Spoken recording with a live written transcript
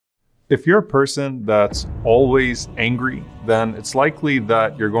If you're a person that's always angry, then it's likely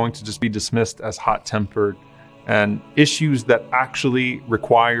that you're going to just be dismissed as hot-tempered, and issues that actually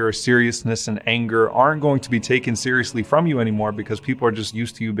require seriousness and anger aren't going to be taken seriously from you anymore because people are just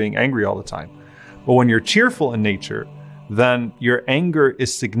used to you being angry all the time. But when you're cheerful in nature, then your anger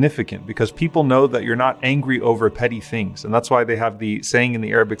is significant because people know that you're not angry over petty things. And that's why they have the saying in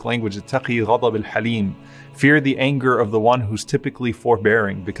the Arabic language, "Ittaqi ghadab al-halim," fear the anger of the one who's typically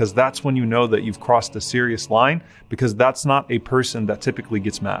forbearing, because that's when you know that you've crossed a serious line, because that's not a person that typically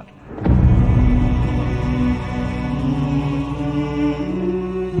gets mad.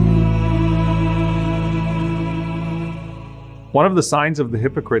 One of the signs of the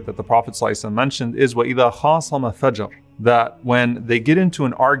hypocrite that the Prophet ﷺ mentioned is وَإِذَا خَاصَمَ فَجَرَ, that when they get into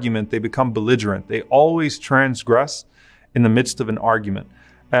an argument, they become belligerent. They always transgress in the midst of an argument.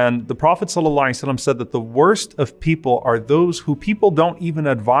 And the Prophet ﷺ said that the worst of people are those who people don't even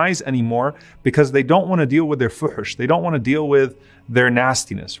advise anymore because they don't want to deal with their fuhush. They don't want to deal with their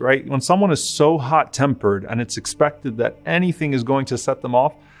nastiness, right? When someone is so hot-tempered and it's expected that anything is going to set them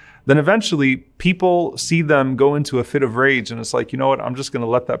off, then eventually people see them go into a fit of rage and it's like, you know what, I'm just going to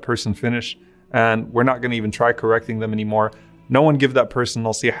let that person finish and we're not going to even try correcting them anymore. No one give that person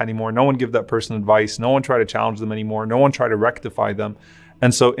nasiha anymore. No one give that person advice. No one try to challenge them anymore. No one try to rectify them.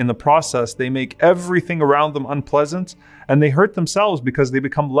 And so in the process, they make everything around them unpleasant and they hurt themselves because they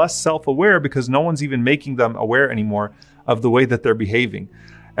become less self-aware because no one's even making them aware anymore of the way that they're behaving.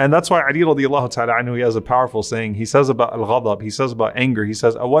 And that's why Ali radiallahu ta'ala anhu, he has a powerful saying. He says about al-ghadab, he says about anger, he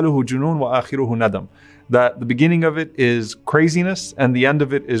says, أَوَلُهُ جُنُونَ وَآخِرُهُ نَدَمْ, that the beginning of it is craziness and the end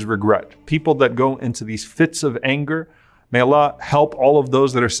of it is regret. People that go into these fits of anger, may Allah help all of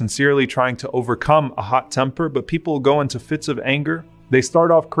those that are sincerely trying to overcome a hot temper, but people go into fits of anger. They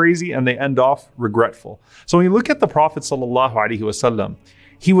start off crazy and they end off regretful. So when you look at the Prophet sallallahu alaihi wasallam,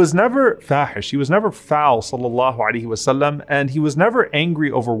 he was never fahish, he was never foul, sallallahu alaihi wasallam, and he was never angry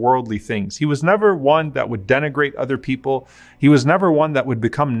over worldly things. He was never one that would denigrate other people. He was never one that would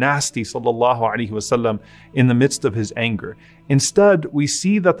become nasty, sallallahu alaihi wasallam, in the midst of his anger. Instead, we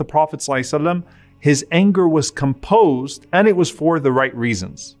see that the Prophet sallallahu alaihi wasallam, his anger was composed and it was for the right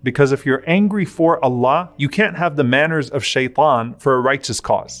reasons. Because if you're angry for Allah, you can't have the manners of shaitan for a righteous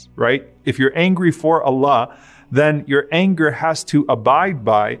cause, right? If you're angry for Allah, then your anger has to abide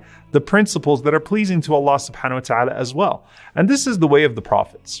by the principles that are pleasing to Allah subhanahu wa ta'ala as well. And this is the way of the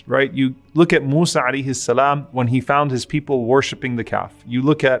prophets, right? You look at Musa alayhi salam when he found his people worshipping the calf. You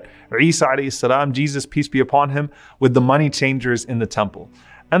look at Isa alayhi salam, Jesus, peace be upon him, with the money changers in the temple.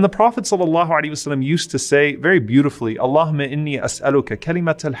 And the Prophet sallallahu alaihi wasallam used to say very beautifully, Allahumma inni as'aluka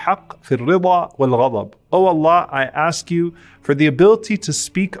kalimat al-haq fi al-rida wal-ghadab. Oh Allah, I ask you for the ability to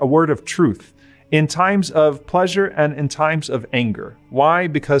speak a word of truth in times of pleasure and in times of anger. Why?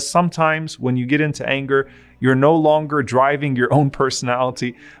 Because sometimes when you get into anger, you're no longer driving your own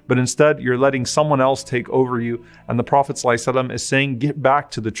personality, but instead you're letting someone else take over you. And the Prophet ﷺ is saying, get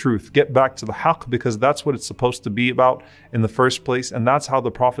back to the truth, get back to the haqq, because that's what it's supposed to be about in the first place. And that's how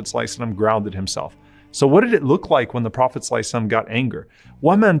the Prophet ﷺ grounded himself. So what did it look like when the Prophet ﷺ got anger?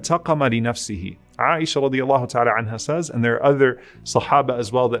 وَمَنْ تَقَمَ لِنَفْسِهِ. Aisha radiallahu ta'ala anha says, and there are other Sahaba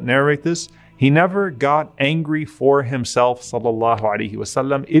as well that narrate this, he never got angry for himself, sallallahu alaihi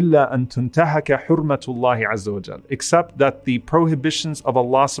wasallam, illa an tuntahaka hurmatullahi azza wa jal, except that the prohibitions of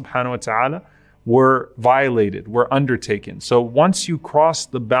Allah subhanahu wa ta'ala were violated, were undertaken. So once you cross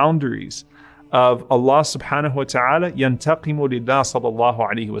the boundaries of Allah subhanahu wa ta'ala, yantaqimu lillah sallallahu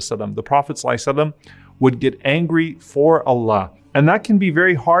alaihi wasallam, the Prophet sallallahu alaihi wasallam would get angry for Allah. And that can be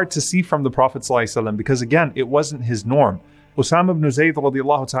very hard to see from the Prophet sallallahu alaihi wasallam because again, it wasn't his norm. Usama ibn Zayd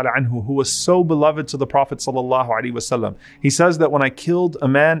radiallahu ta'ala anhu, who was so beloved to the Prophet sallallahu alaihi wasallam, he says that when I killed a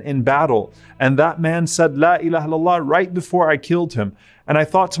man in battle and that man said La ilaha illallah right before I killed him, and I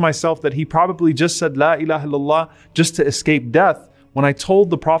thought to myself that he probably just said La ilaha illallah just to escape death. When I told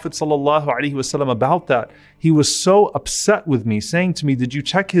the Prophet sallallahu alaihi wasallam about that, he was so upset with me, saying to me, did you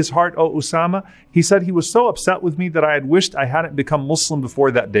check his heart, O Usama? He said he was so upset with me that I had wished I hadn't become Muslim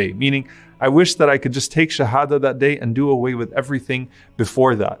before that day. Meaning, I wish that I could just take Shahada that day and do away with everything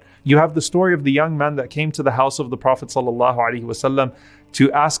before that. You have the story of the young man that came to the house of the Prophet sallallahu alaihi wasallam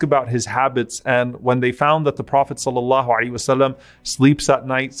to ask about his habits, and when they found that the Prophet sallallahu alaihi wasallam sleeps at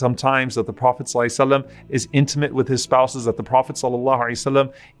night sometimes, that the Prophet sallallahu alaihi wasallam is intimate with his spouses, that the Prophet sallallahu alaihi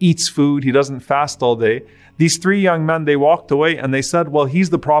wasallam eats food, he doesn't fast all day, these three young men, they walked away and they said, well, he's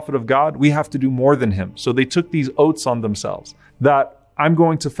the Prophet of God, we have to do more than him. So they took these oaths on themselves that I'm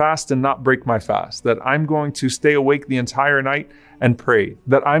going to fast and not break my fast, that I'm going to stay awake the entire night and pray,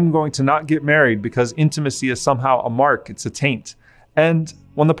 that I'm going to not get married because intimacy is somehow a mark, it's a taint. And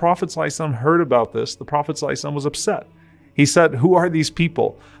When the Prophet ﷺ heard about this, the Prophet ﷺ was upset. He said, who are these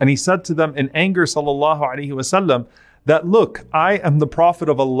people? And he said to them in anger, sallallahu aleihi wasallam, that look, I am the Prophet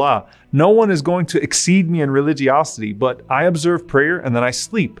of Allah. No one is going to exceed me in religiosity, but I observe prayer and then I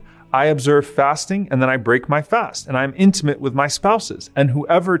sleep. I observe fasting and then I break my fast, and I am intimate with my spouses. And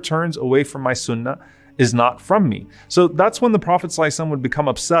whoever turns away from my sunnah is not from me. So that's when the Prophet ﷺ would become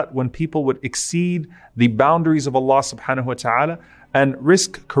upset, when people would exceed the boundaries of Allah subhanahu wa ta'ala and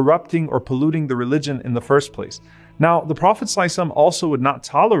risk corrupting or polluting the religion in the first place. Now, the Prophet ﷺ also would not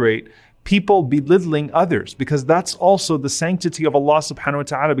tolerate people belittling others, because that's also the sanctity of Allah subhanahu wa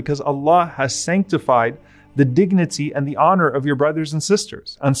ta'ala, because Allah has sanctified the dignity and the honor of your brothers and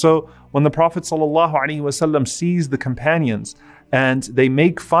sisters. And so when the Prophet ﷺ sees the companions and they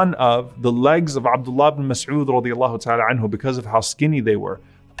make fun of the legs of Abdullah ibn Mas'ud radiallahu ta'ala anhu because of how skinny they were,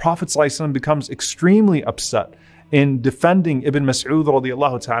 the Prophet ﷺ becomes extremely upset in defending Ibn Mas'ud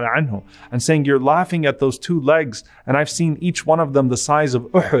radiallahu ta'ala anhu and saying, you're laughing at those two legs, and I've seen each one of them the size of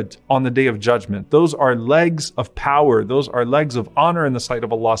Uhud on the day of judgment. Those are legs of power. Those are legs of honor in the sight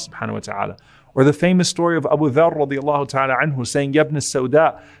of Allah subhanahu wa ta'ala. Or the famous story of Abu Dharr radiallahu ta'ala anhu saying, Yabn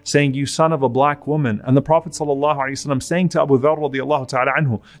as-Sawda, saying, you son of a black woman. And the Prophet sallallahu alaihi wasallam saying to Abu Dharr radiallahu ta'ala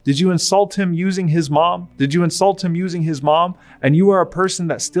anhu, did you insult him using his mom? Did you insult him using his mom? And you are a person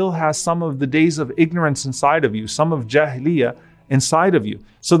that still has some of the days of ignorance inside of you, some of jahiliyyah inside of you.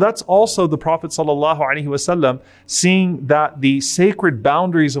 So that's also the Prophet sallallahu alaihi wasallam seeing that the sacred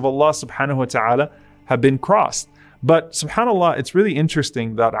boundaries of Allah subhanahu wa ta'ala have been crossed. But subhanAllah, it's really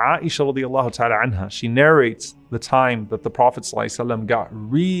interesting that Aisha radiallahu ta'ala anha, she narrates the time that the Prophet ﷺ got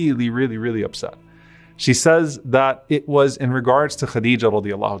really upset. She says that it was in regards to Khadija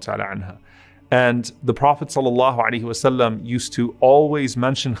radiallahu ta'ala anha. And the Prophet ﷺ used to always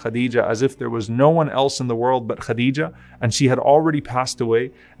mention Khadija as if there was no one else in the world but Khadija, and she had already passed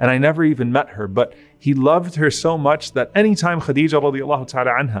away, and I never even met her. But he loved her so much that anytime Khadija radiallahu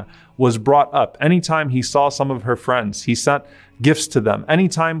ta'ala anha was brought up, anytime he saw some of her friends, he sent gifts to them.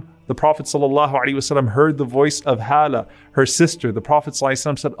 Anytime the Prophet ﷺ heard the voice of Hala, her sister, the Prophet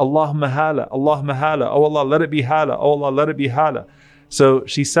ﷺ said, Allahumma Hala, Allahumma Hala, oh Allah, let it be Hala, oh Allah, let it be Hala. So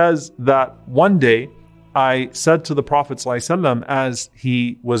she says that one day I said to the Prophet ﷺ as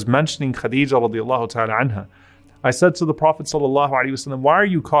he was mentioning Khadija radiallahu ta'ala anha, I said to the Prophet ﷺ, why are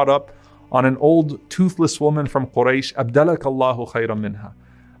you caught up on an old toothless woman from Quraysh, Abdalaka Allahu khayran minha,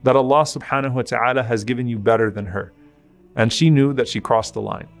 that Allah subhanahu wa ta'ala has given you better than her? And she knew that she crossed the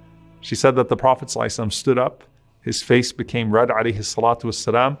line. She said that the Prophet ﷺ stood up, his face became red alayhi salatu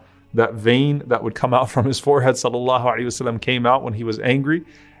wassalam, that vein that would come out from his forehead, sallallahu alaihi wasallam, came out when he was angry,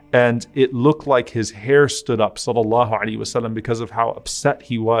 and it looked like his hair stood up, sallallahu alaihi wasallam, because of how upset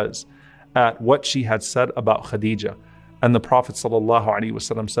he was at what she had said about Khadija. And the Prophet sallallahu alaihi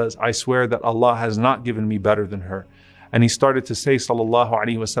wasallam says, I swear that Allah has not given me better than her. And he started to say, sallallahu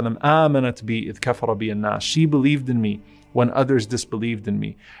alaihi wasallam, amanat bi idh kafara bi an-nas. She believed in me when others disbelieved in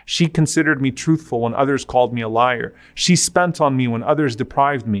me. She considered me truthful when others called me a liar. She spent on me when others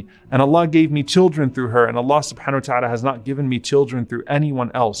deprived me. And Allah gave me children through her, and Allah subhanahu wa ta'ala has not given me children through anyone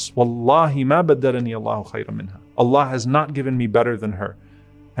else. Wallahi ma baddalani Allahu khayran minha. Allah has not given me better than her.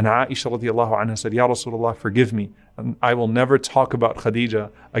 And Aisha radiallahu anha said, Ya Rasulullah, forgive me, and I will never talk about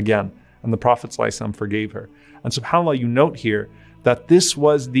Khadija again. And the Prophet ﷺ forgave her. And subhanAllah, you note here that this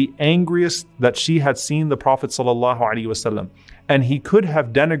was the angriest that she had seen the Prophet ﷺ. And he could have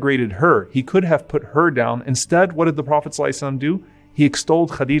denigrated her. He could have put her down. Instead, what did the Prophet ﷺ do? He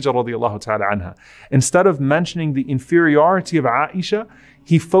extolled Khadija radiallahu ta'ala anha. Instead of mentioning the inferiority of Aisha,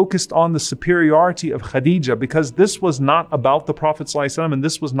 he focused on the superiority of Khadija, because this was not about the Prophet ﷺ and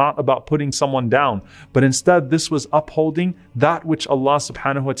this was not about putting someone down. But instead, this was upholding that which Allah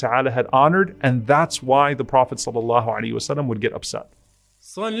subhanahu wa ta'ala had honored, and that's why the Prophet ﷺ would get upset.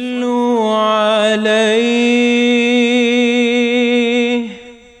 Sallu alayhi,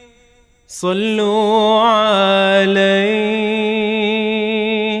 sallu alayhi,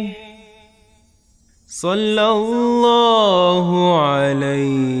 sallallahu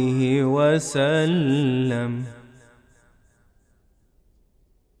alayhi wa sallam.